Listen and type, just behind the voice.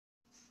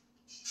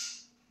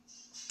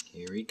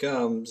Here he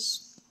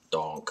comes.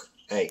 Donk.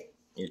 Hey,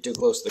 you're too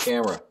close to the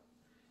camera.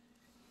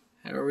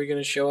 How are we going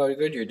to show how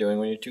good you're doing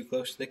when you're too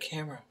close to the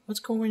camera? What's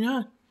going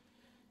on?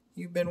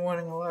 You've been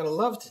wanting a lot of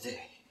love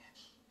today.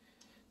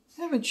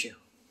 Haven't you?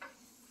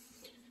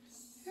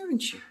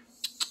 Haven't you?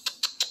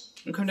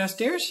 You come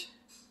downstairs?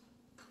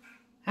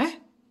 Huh?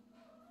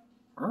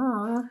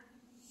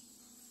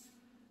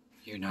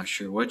 You're not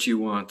sure what you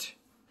want.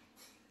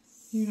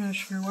 You're not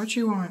sure what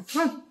you want.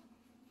 Come on.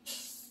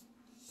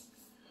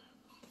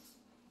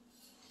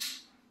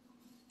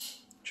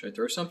 Should I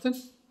throw something?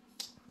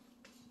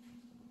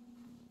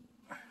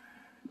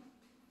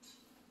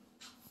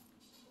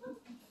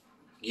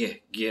 Yeah,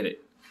 get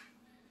it.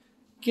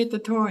 Get the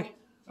toy.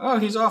 Oh,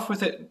 he's off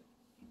with it.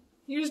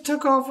 He just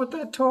took off with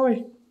that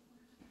toy.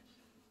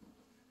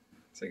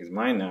 It's like it's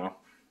mine now.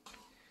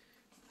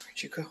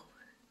 Where'd you go?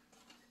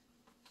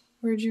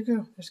 Where'd you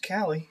go? There's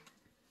Callie.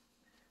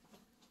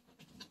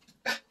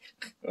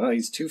 Well,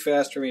 he's too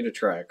fast for me to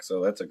track,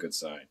 so that's a good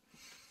sign.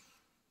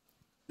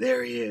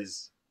 There he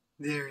is.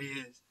 There he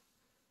is.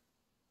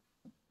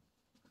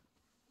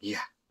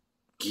 Yeah,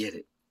 get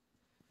it.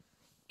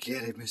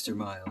 Get it, Mr.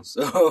 Miles.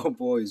 Oh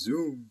boy,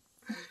 zoom.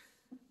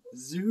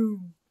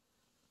 Zoom.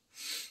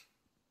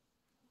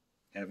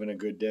 Having a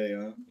good day,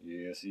 huh?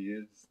 Yes, he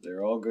is.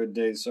 They're all good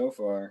days so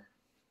far.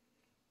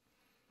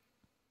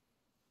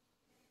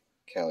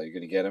 Callie, you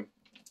gonna get him?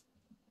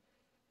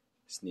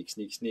 Sneak,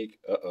 sneak, sneak.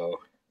 Uh-oh.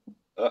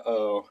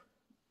 Uh-oh.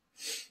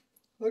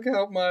 Look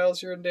out,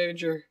 Miles, you're in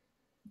danger.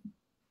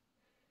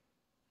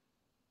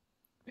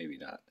 Maybe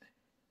not.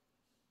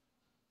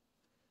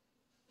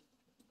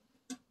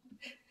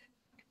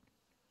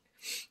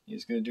 You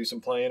just gonna do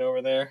some playing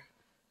over there?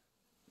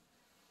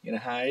 You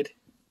gonna hide?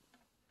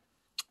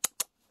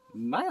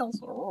 Miles.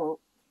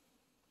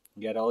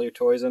 You got all your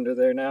toys under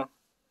there now?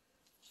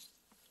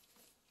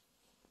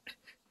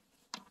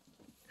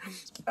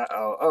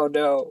 Uh-oh. Oh,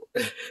 no.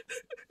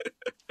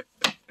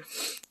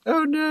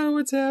 Oh, no.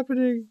 What's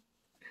happening?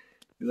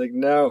 He's like,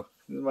 no.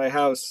 This is my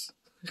house.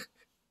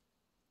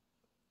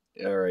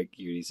 All right,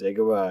 cutie. Say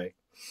goodbye.